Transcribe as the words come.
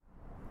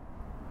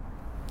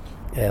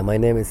My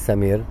name is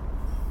Samir.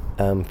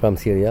 I'm from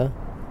Syria.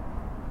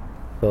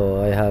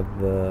 So I have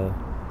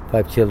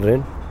 5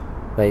 children.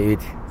 My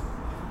age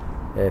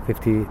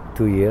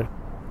 52 years.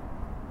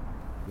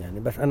 يعني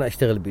بس أنا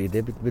أشتغل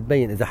بإيدي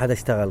بتبين إذا حدا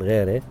اشتغل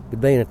غيري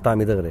بتبين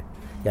الطعم دغري.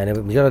 يعني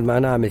مجرد ما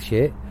أنا أعمل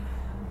شيء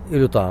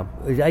له طعم.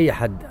 إذا أي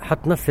حد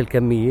حط نفس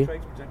الكمية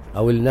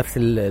أو نفس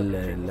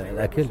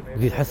الأكل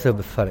بيحسه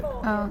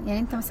بالفرق. يعني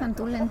أنت مثلا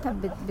تقول أنت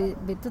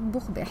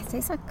بتطبخ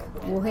بإحساسك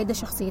وهذا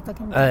شخصيتك.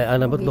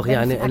 أنا بطبخ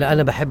يعني لا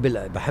أنا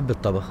بحب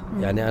الطبخ.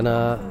 يعني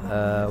أنا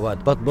وقت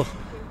بطبخ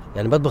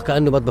يعني بطبخ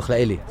كأنه بطبخ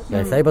لإلي.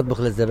 يعني ساي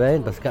بطبخ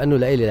للزبائن بس كأنه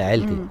لإلي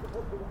لعائلتي.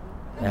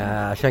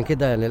 عشان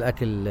كده يعني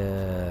الأكل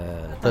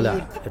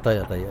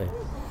طلع طيب.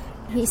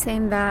 He's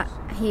saying that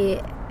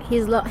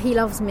he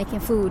loves making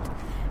food,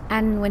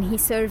 and when he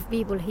serves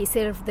people, he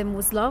serves them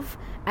with love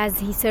as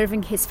he's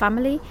serving his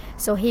family.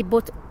 So he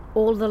put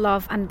all the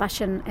love and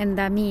passion in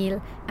the meal.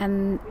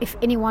 And if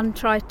anyone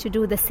tried to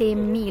do the same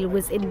meal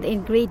with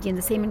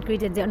the same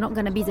ingredient, they're not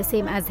going to be the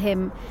same as him.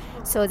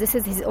 So this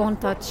is his own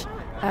touch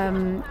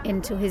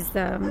into his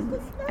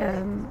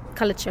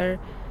culture,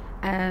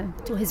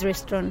 to his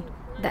restaurant,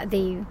 that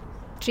they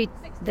treat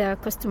the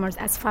customers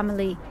as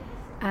family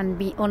and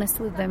be honest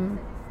with them.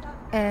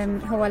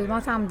 هو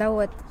المطعم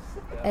دوت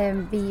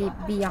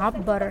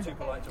بيعبر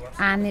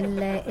عن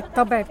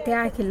الطبع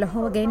بتاعك اللي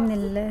هو جاي من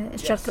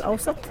الشرق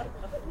الأوسط.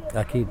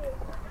 أكيد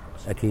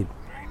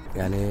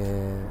يعني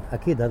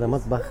أكيد هذا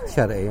مطبخ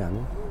شرقي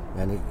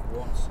يعني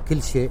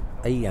كل شيء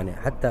يعني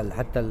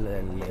حتى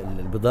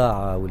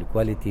البضاعة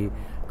والكواليتي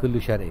كله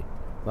شرقي.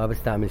 ما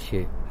بستعمل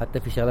شيء. حتى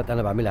في شغلات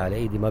أنا بعملها على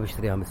إيدي ما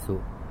بشتريها من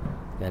السوق.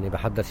 يعني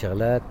بحضر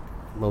شغلات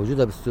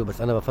موجودة بالسوق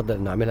بس أنا بفضل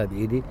إن أعملها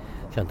بإيدي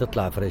عشان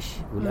تطلع فريش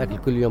والأكل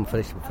كل يوم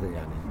فريش بفرق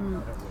يعني.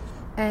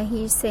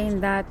 He's saying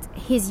that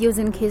he's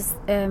using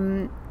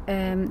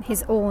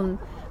his own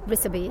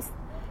recipes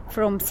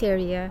from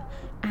Syria,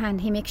 and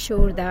he makes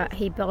sure that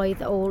he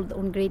buys all the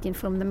ingredients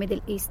from the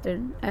Middle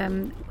Eastern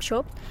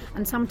shop.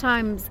 And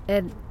sometimes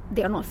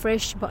they are not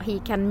fresh, but he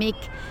can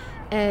make,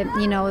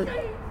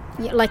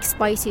 like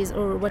spices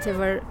or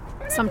whatever.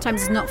 Sometimes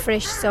it's not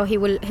fresh, so he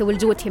will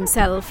do it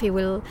himself. He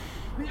will,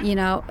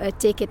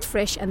 take it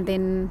fresh and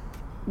then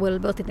will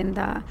put it in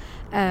the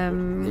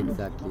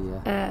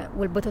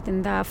will put it in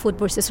the food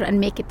processor and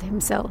make it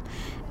himself,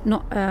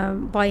 not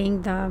buying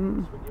the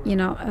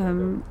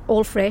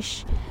all fresh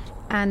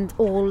and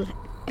all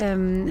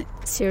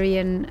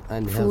Syrian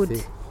and food.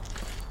 Healthy.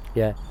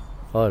 Yeah,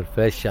 all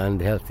fresh and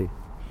healthy.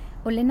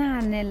 قول لنا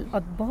عن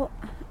الأطباق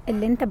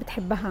اللي أنت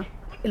بتحبها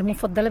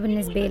المفضلة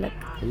بالنسبة لك.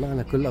 والله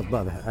أنا كل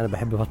الأطباق أنا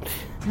بحب بطني.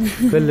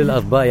 كل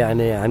الأطباق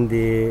يعني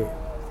عندي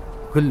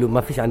كله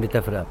ما فيش عندي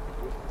تفرقة.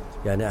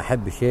 يعني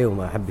أحب شيء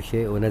وما أحب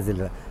شيء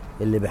ونزل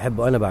اللي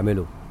بحبه أنا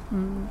بعمله.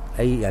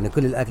 يعني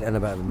كل الأكل أنا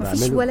بعمله. ما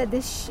فيش ولا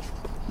ديش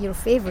your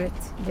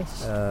favorite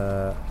dish.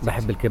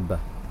 بحب الكبة.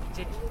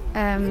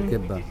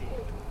 الكبة.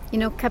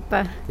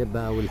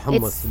 كبة أو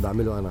الحمص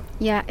بعمله أنا.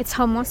 Yeah, it's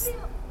hummus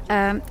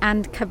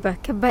and كبة.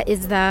 كبة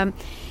is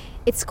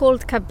it's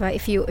called كبة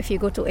if you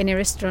go to any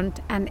restaurant,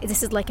 and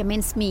this is like a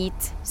minced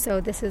meat.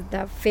 So this is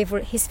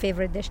his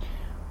favorite dish.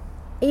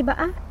 ايه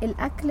بقى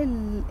الاكل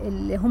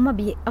اللي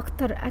هم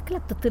اكتر اكله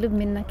بتطلب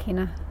منك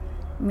هنا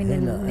من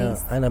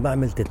الناس؟ انا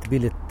بعمل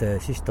تتبيله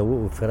شيش طاووق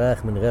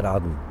وفراخ من غير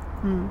عظم.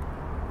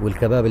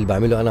 والكباب اللي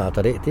بعمله انا على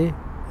طريقتي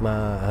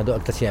ما هدول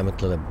اكتر شيء عم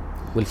يطلب.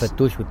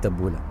 والفتوش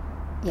والتبوله.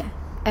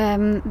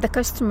 The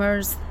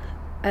customers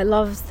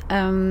loves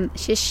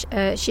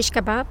shish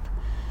kebab.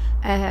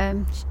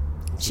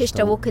 Shish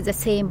طاووق is the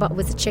same but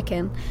with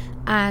chicken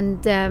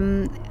and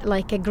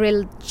like a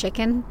grilled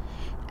chicken.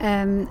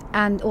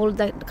 And all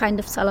the kind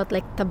of salad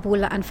like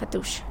tabbouleh and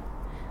fatouche.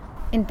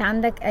 انت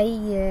عندك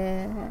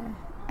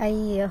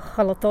اي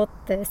خلطات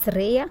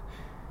سرية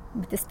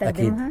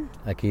بتستخدمها؟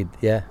 اكيد.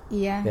 Yeah.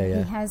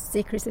 He has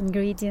secret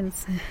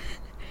ingredients.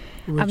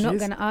 I'm not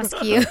gonna ask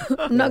you.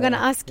 I'm not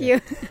gonna ask you.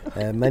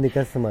 Many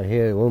customers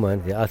here, women,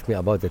 they ask me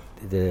about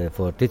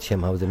for teach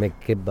him how to make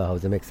kibba, how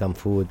to make some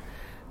food.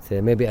 So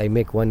maybe I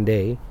make one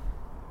day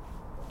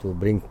to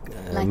bring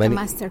like a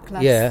master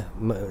class. Yeah,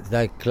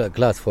 like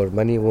class for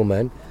many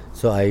women.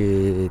 So I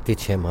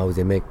teach him how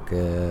they make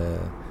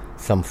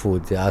some food.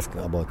 They ask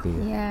about me.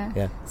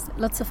 Yeah.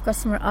 Lots of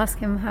customers ask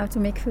him how to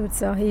make food,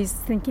 so he's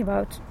thinking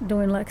about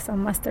doing like some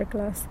master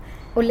class.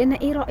 قول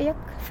لنا ايه رأيك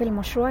في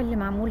المشروع اللي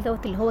معمول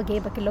دوت اللي هو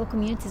جايبك اللي هو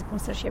community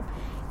sponsorship.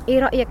 ايه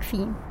رأيك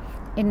فيه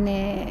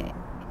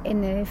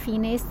ان في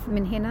ناس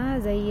من هنا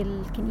زي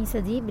الكنيسة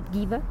دي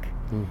بتجيبك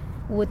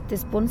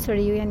وتسبونسر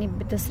يعني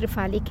بتصرف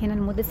عليك هنا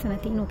لمدة 2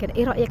 سنين وكده.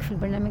 ايه رأيك في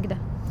البرنامج ده؟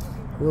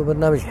 هو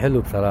برنامج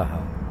حلو بصراحة.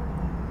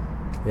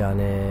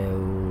 يعني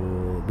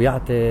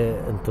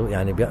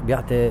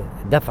بيعطي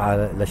دفعة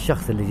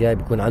للشخص اللي جاي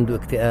بيكون عنده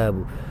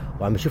اكتئاب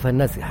وعم يشوف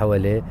الناس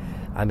حواليه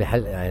عم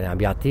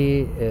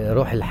بيعطيه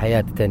روح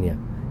الحياة تانية.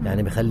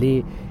 يعني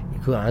بيخليه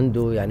يكون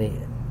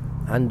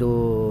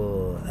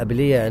عنده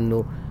قابلية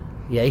انه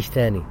يعيش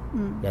تاني.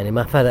 يعني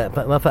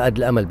ما فقد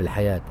الامل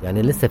بالحياة.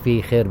 يعني لسه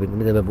في خير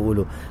مثل ما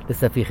بيقولوا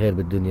لسه في خير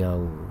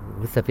بالدنيا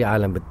ولسه في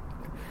عالم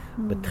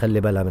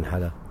بتخلي بالها من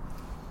حالها.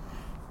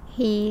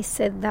 He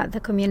said that the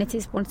community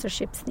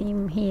sponsorship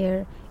team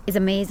here is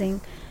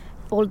amazing.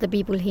 All the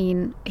people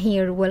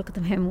here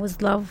welcome him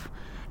with love.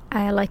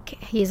 Like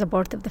he is a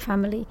part of the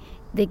family.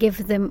 They give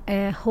them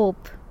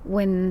hope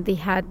when they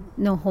had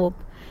no hope,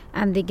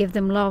 and they give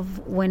them love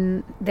when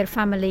their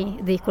family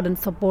they couldn't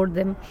support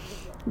them.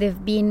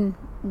 They've been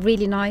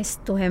really nice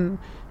to him,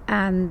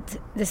 and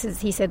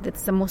he said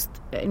it's the most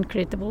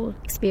incredible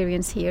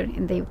experience here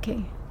in the UK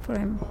for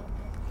him.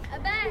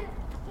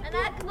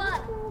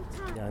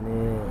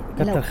 يعني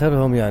كتر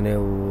خيرهم يعني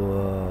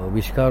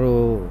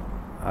وبيشكروا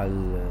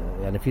على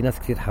يعني في ناس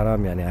كثير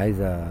حرام يعني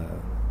عايزة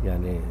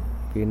يعني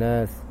في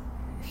ناس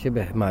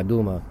شبه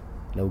معدومة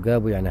لو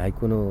جابوا يعني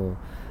هيكونوا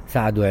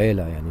ساعدوا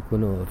عيلة يعني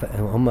يكونوا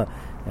هم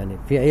يعني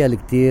في عيال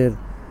كتير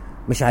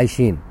مش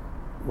عايشين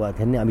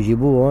وقت هني عم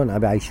يجيبوهم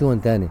عم يعيشوهم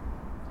تاني.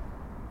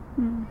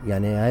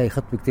 يعني هاي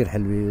خطوة كتير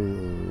حلوة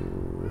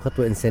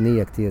وخطوة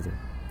إنسانية كتير.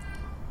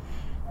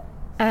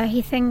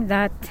 He thinks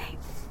that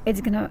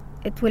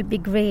it will be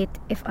great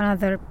if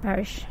another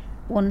parish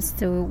wants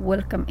to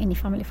welcome any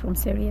family from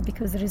Syria,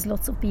 because there is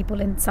lots of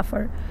people in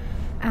suffer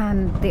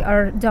and they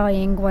are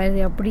dying while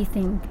they are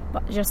breathing,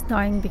 but just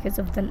dying because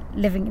of the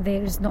living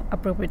there is not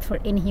appropriate for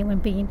any human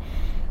being.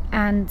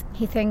 And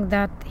he thinks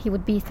that he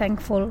would be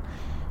thankful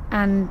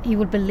and he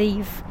would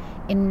believe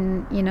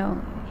in,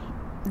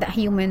 that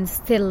humans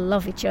still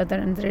love each other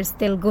and there is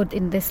still good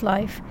in this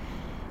life.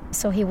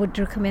 So he would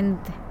recommend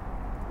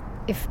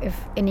if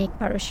any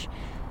parish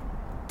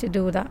to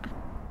do that.